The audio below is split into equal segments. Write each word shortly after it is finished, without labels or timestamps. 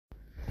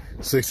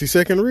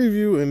60-second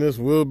review, and this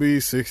will be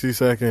 60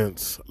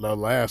 seconds. The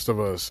Last of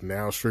Us,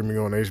 now streaming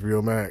on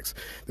HBO Max.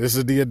 This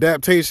is the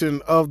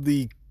adaptation of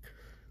the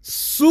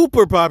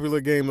super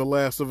popular game The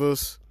Last of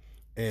Us,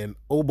 and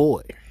oh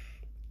boy.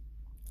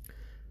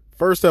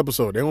 First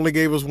episode, they only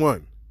gave us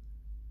one.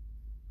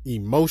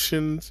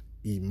 Emotions.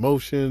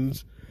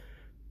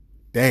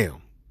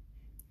 Damn.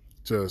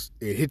 Just,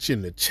 it hits you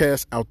in the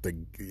chest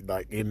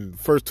in the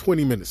first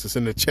 20 minutes, it's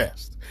in the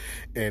chest.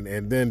 And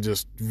then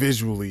just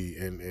visually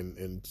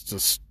and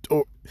just,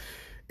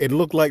 it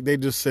looked like they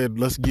just said,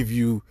 let's give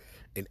you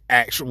an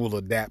actual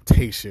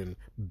adaptation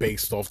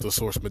based off the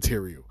source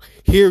material.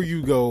 Here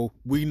you go.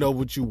 We know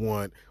what you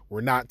want.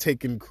 We're not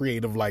taking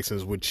creative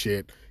license with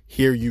shit.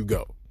 Here you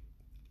go.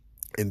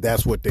 And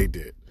that's what they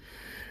did.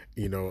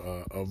 You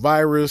know, a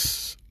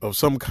virus of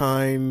some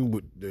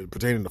kind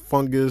pertaining to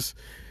fungus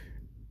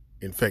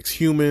infects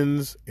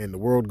humans and the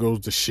world goes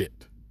to shit.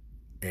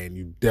 And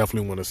you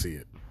definitely want to see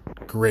it.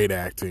 Great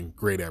acting,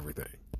 great everything.